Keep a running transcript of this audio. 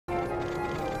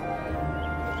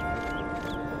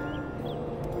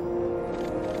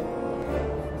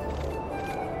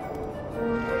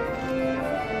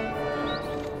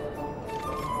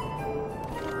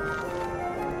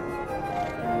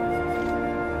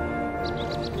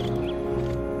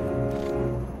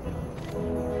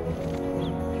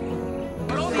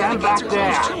Stand back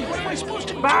there.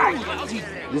 Back!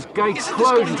 This gate's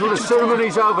closed until the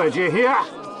ceremony's over, do you hear?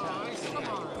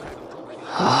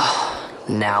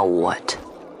 Now what?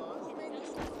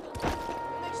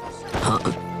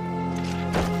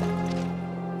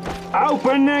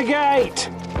 Open the gate!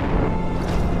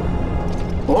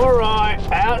 All right,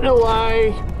 out the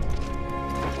way.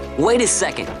 Wait a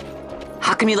second.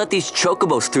 How come you let these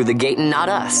chocobos through the gate and not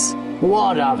us?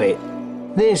 What of it?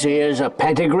 This here's a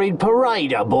pedigreed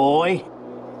parader, boy.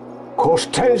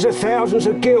 Cost tens of thousands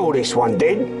of gil, this one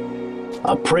did.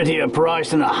 A prettier price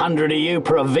than 100 of you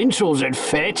provincials would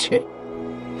fetch. Keep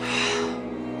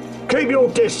your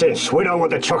distance. We don't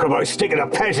want the chocobo sticking a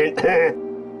peasant.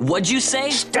 What'd you say?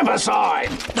 Step aside.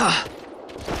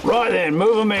 Right then,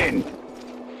 move them in.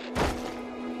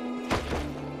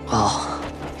 Oh.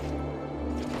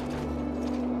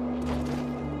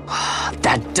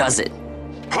 That does it.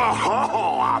 Ho ho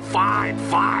ho! A fine,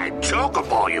 fine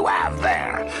chocobo you have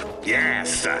there.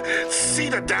 Yes,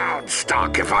 cedar down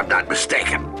stock if I'm not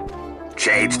mistaken.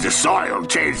 Change the soil,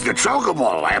 change the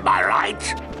chocobo, am I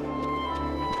right?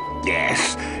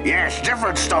 Yes,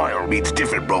 different soil means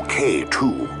different bouquet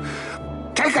too.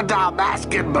 Take a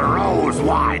Dalmascan Barreau's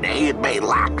wine, It may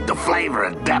lack the flavor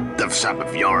and depth of some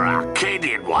of your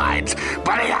Arcadian wines,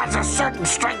 but it has a certain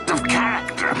strength of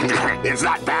character. It's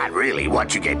not bad, really,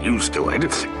 once you get used to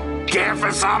it. Care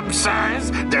for some,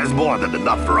 sirs? There's more than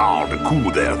enough for all to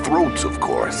cool their throats, of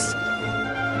course.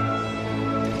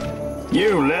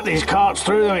 You let these carts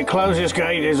through and close this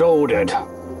gate as ordered.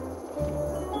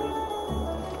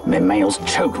 My mail's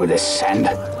choked with this sand.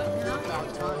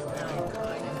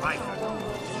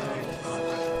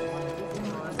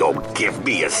 Don't give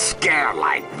me a scare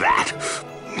like that.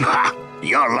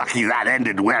 You're lucky that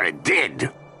ended where it did.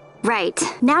 Right.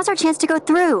 Now's our chance to go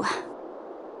through.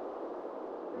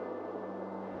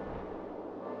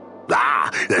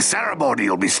 The ceremony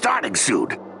will be starting soon.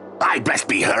 I'd best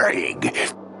be hurrying.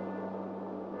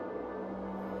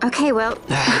 Okay, well...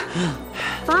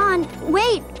 Vaughn,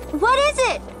 wait! What is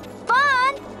it?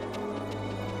 Vaughn!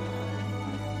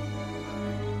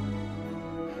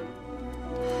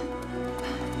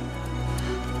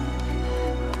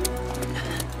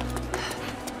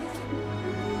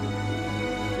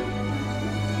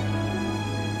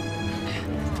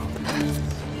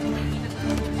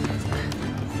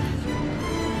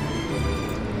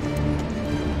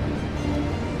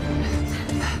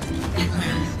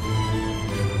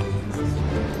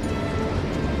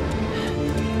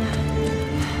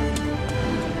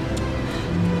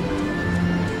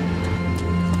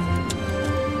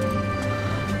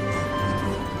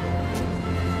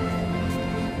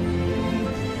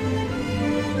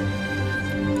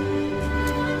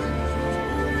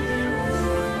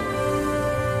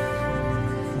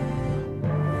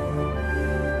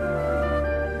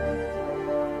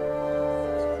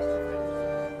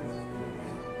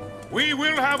 We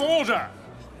will have order.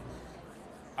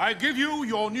 I give you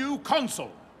your new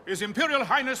consul, His Imperial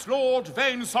Highness Lord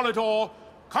Vane Solidor,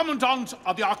 Commandant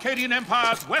of the Arcadian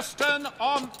Empire's Western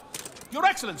Arm... Your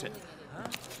Excellency.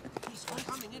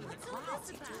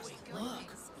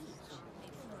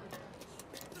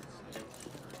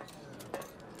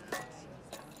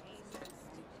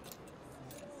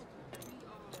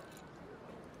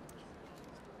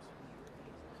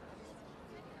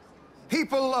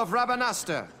 People of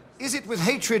Rabanastre, is it with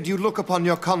hatred you look upon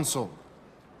your consul?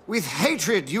 With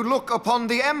hatred you look upon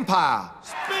the Empire?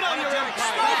 Spit on your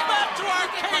empire! Move back to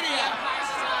Arcadia!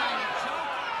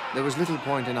 There was little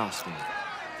point in asking.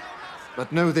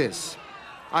 But know this,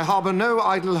 I harbor no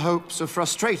idle hopes of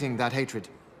frustrating that hatred.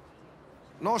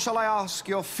 Nor shall I ask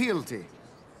your fealty.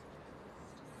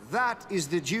 That is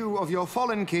the due of your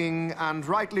fallen king, and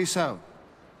rightly so.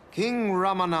 King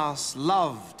Ramanas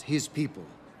loved his people,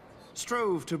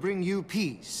 strove to bring you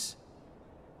peace.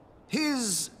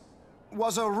 His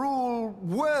was a rule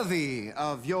worthy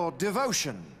of your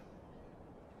devotion.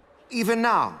 Even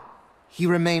now, he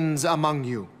remains among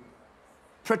you,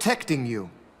 protecting you.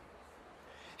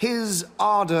 His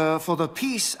ardor for the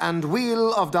peace and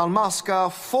weal of Dalmasca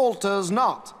falters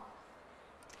not.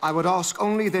 I would ask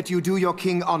only that you do your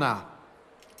king honor.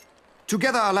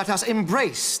 Together let us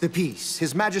embrace the peace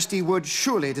His Majesty would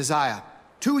surely desire.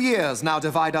 2 years now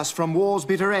divide us from war's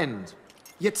bitter end,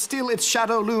 yet still its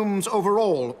shadow looms over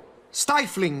all,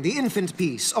 stifling the infant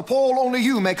peace a pall only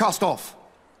you may cast off.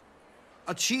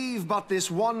 Achieve but this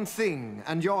one thing,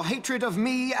 and your hatred of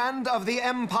me and of the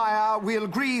Empire will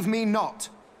grieve me not.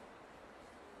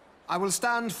 I will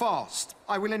stand fast.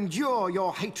 I will endure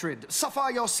your hatred, suffer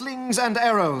your slings and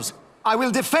arrows. I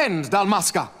will defend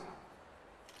Dalmasca.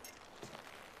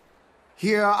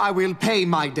 Here I will pay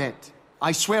my debt.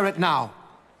 I swear it now.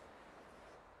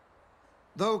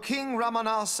 Though King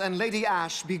Ramanas and Lady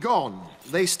Ash be gone,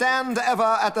 they stand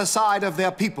ever at the side of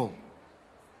their people.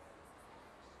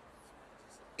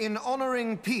 In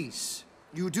honoring peace,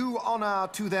 you do honor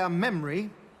to their memory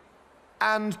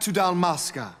and to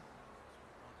Dalmasca.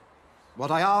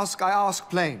 What I ask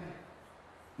plain.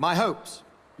 My hopes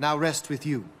now rest with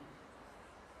you.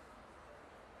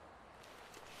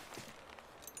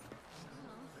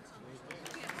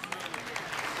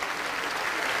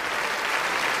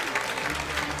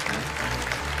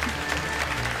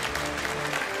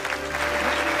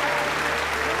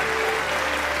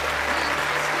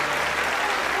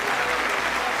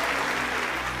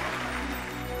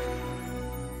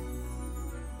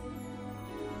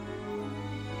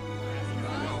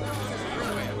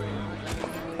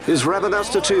 Is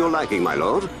Rabanasta to your liking, my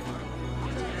lord?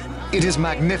 It is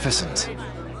magnificent.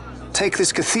 Take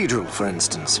this cathedral, for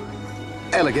instance.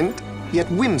 Elegant, yet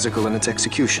whimsical in its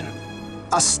execution.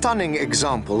 A stunning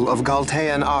example of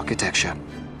Galtean architecture.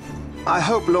 I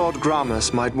hope Lord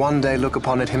Gramus might one day look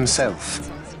upon it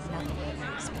himself.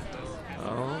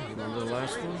 Oh, remember the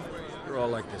last one? You're all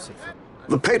like this at first.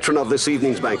 The patron of this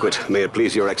evening's banquet, may it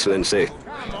please your excellency.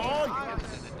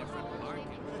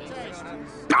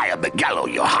 I am Miguelo,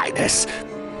 your highness.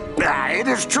 It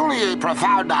is truly a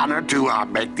profound honor to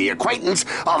make the acquaintance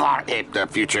of our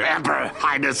future emperor,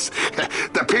 highness.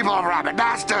 The people of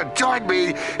Rabanasta join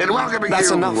me in welcoming you.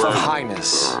 That's enough of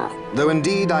highness. Though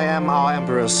indeed I am our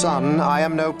emperor's son, I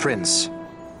am no prince.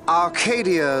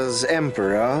 Arcadia's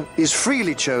emperor is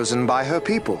freely chosen by her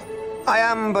people. I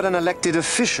am but an elected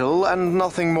official and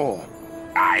nothing more.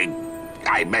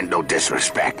 I meant no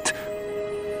disrespect.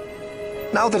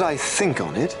 Now that I think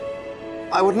on it,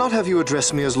 I would not have you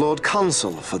address me as Lord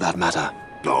Consul, for that matter.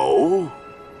 No?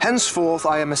 Henceforth,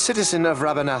 I am a citizen of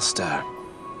Rabanasta.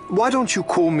 Why don't you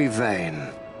call me Vane?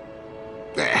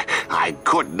 I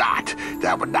could not.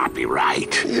 That would not be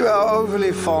right. You are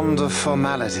overly fond of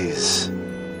formalities.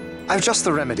 I've just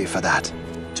the remedy for that.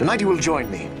 Tonight you will join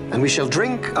me, and we shall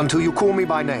drink until you call me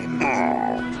by name.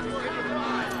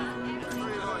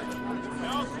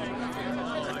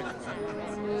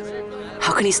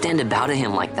 How can he stand about to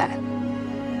him like that?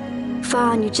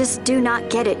 Vaughn, you just do not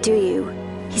get it, do you?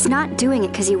 He's not doing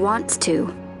it because he wants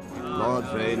to. Lord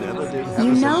Vane never did.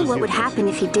 You know what would happen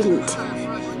if he didn't.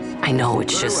 I know,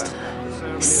 it's just...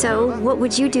 So, what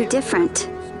would you do different?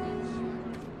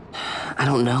 I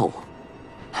don't know.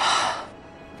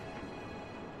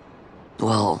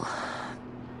 Well...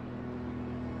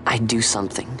 I'd do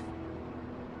something.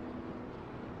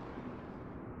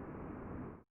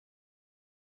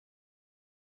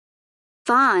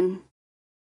 Vaughn.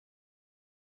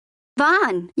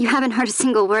 Vaughn! You haven't heard a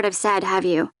single word I've said, have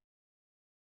you?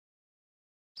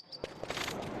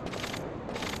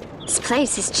 This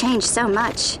place has changed so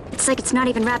much. It's like it's not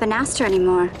even Rabanasta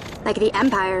anymore. Like the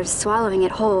Empire is swallowing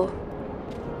it whole.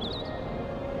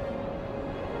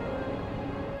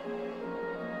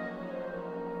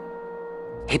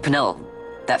 Hey, Penel,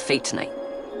 that fete tonight.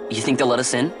 You think they'll let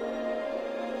us in?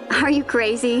 Are you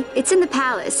crazy? It's in the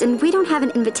palace, and we don't have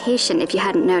an invitation if you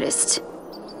hadn't noticed.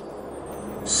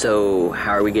 So,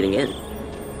 how are we getting in?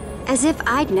 As if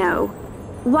I'd know.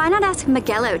 Why not ask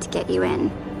Miguelo to get you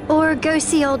in? Or go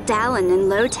see old Dallin in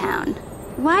Lowtown?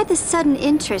 Why the sudden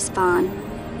interest, Vaughn?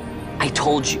 I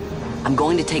told you, I'm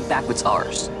going to take back what's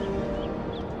ours.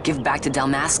 Give back to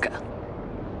Dalmasca.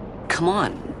 Come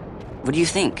on, what do you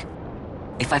think?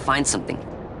 If I find something,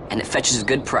 and it fetches a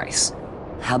good price,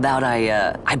 how about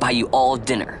I buy you all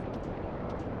dinner?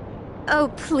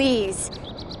 Oh, please.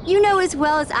 You know as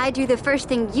well as I do the first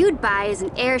thing you'd buy is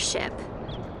an airship.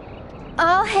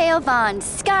 All hail Vaughn,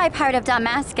 Sky Pirate of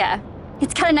Dalmasca.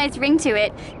 It's got a nice ring to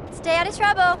it. Stay out of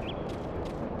trouble.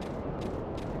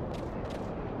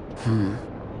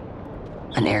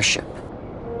 An airship.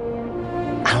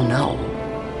 I don't know.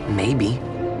 Maybe,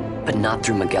 but not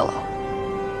through Miguelo.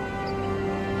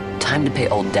 Time to pay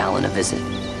old Dallin a visit.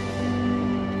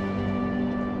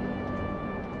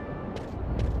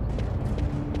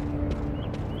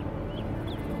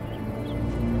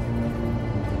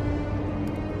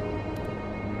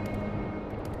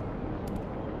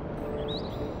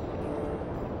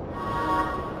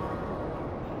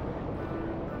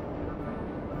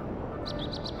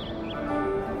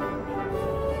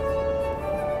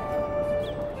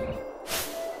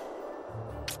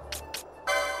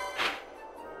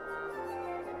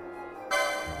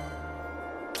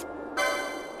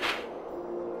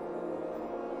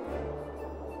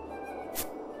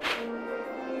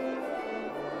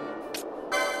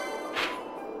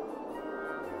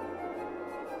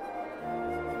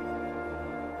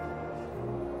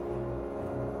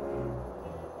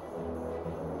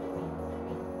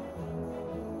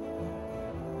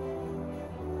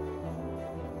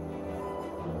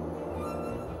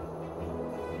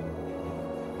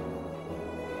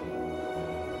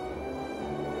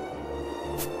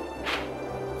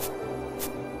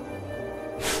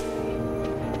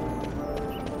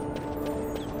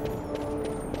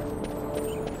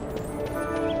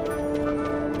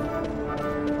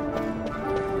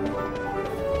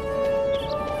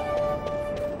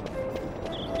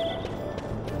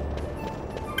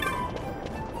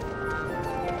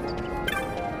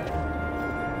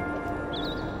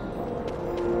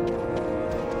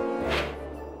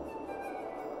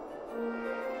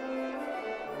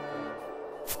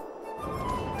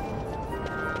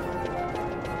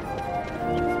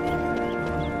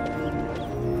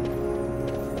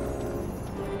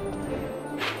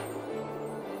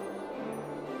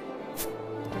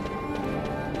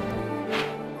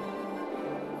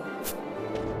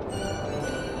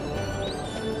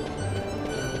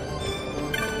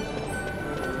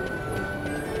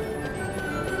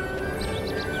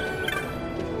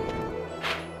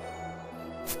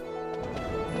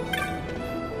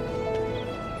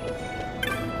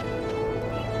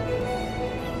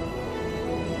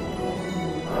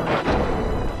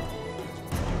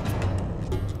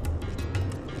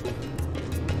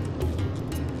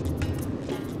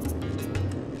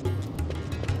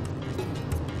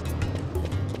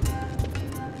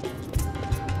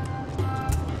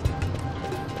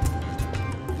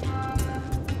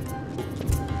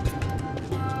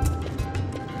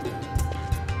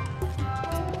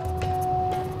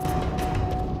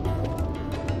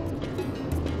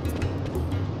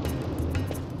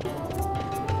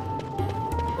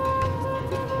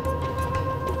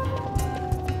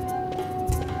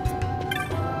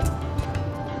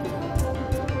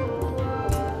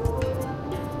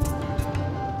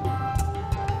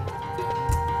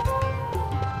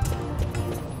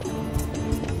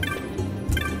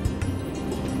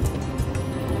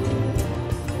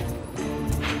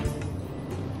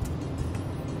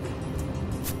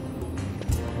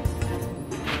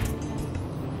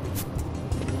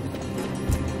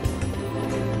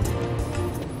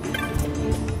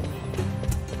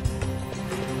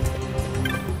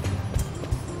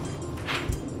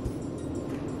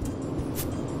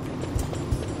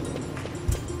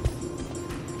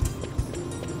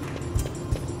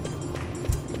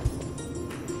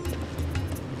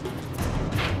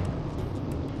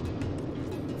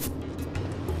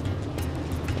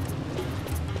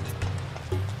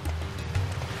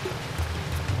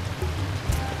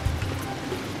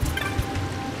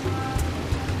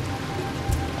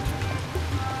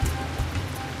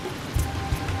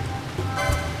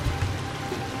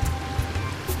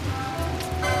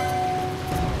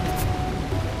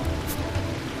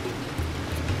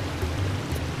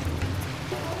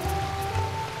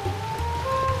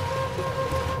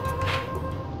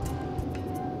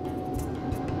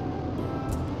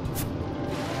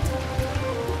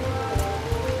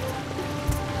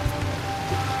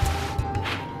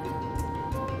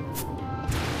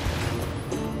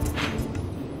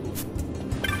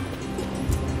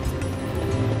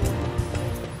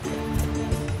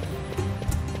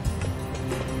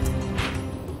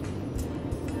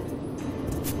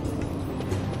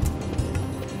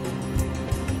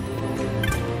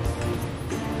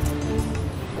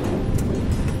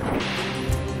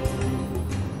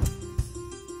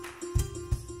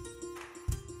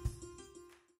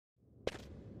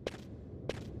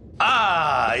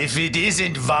 if it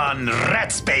isn't Von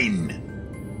Ratsbane.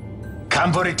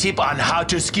 Come for a tip on how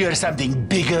to secure something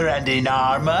bigger and in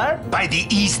armor by the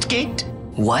East Gate?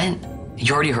 What?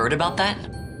 You already heard about that?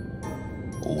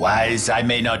 Wise I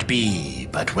may not be,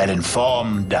 but well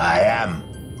informed I am.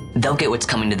 They'll get what's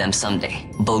coming to them someday,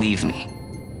 believe me.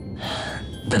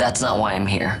 But that's not why I'm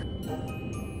here.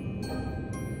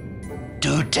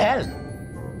 Do tell.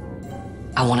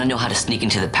 I want to know how to sneak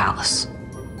into the palace.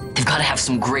 They've got to have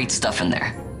some great stuff in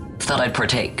there. Thought I'd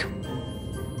partake.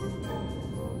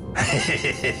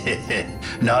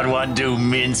 Not one to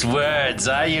mince words,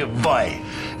 are you, boy?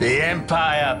 The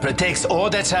Empire protects all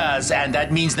that's hers, and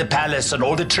that means the palace and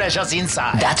all the treasures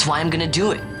inside. That's why I'm gonna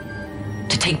do it.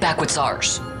 To take back what's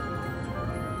ours.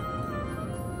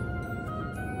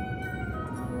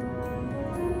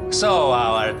 So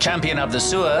our champion of the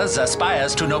sewers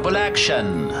aspires to noble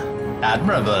action.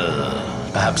 Admirable.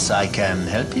 Perhaps I can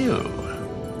help you.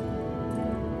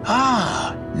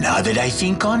 Now that I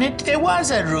think on it, there was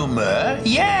a rumor.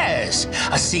 Yes,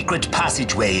 a secret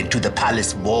passageway into the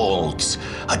palace vaults,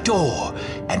 a door,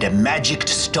 and a magic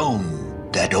stone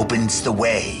that opens the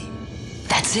way.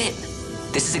 That's it.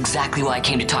 This is exactly why I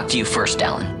came to talk to you first,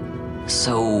 Alan.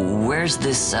 So, where's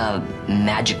this,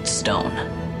 magic stone?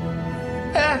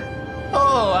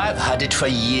 Oh, I've had it for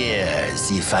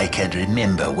years, if I can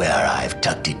remember where I've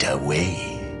tucked it away.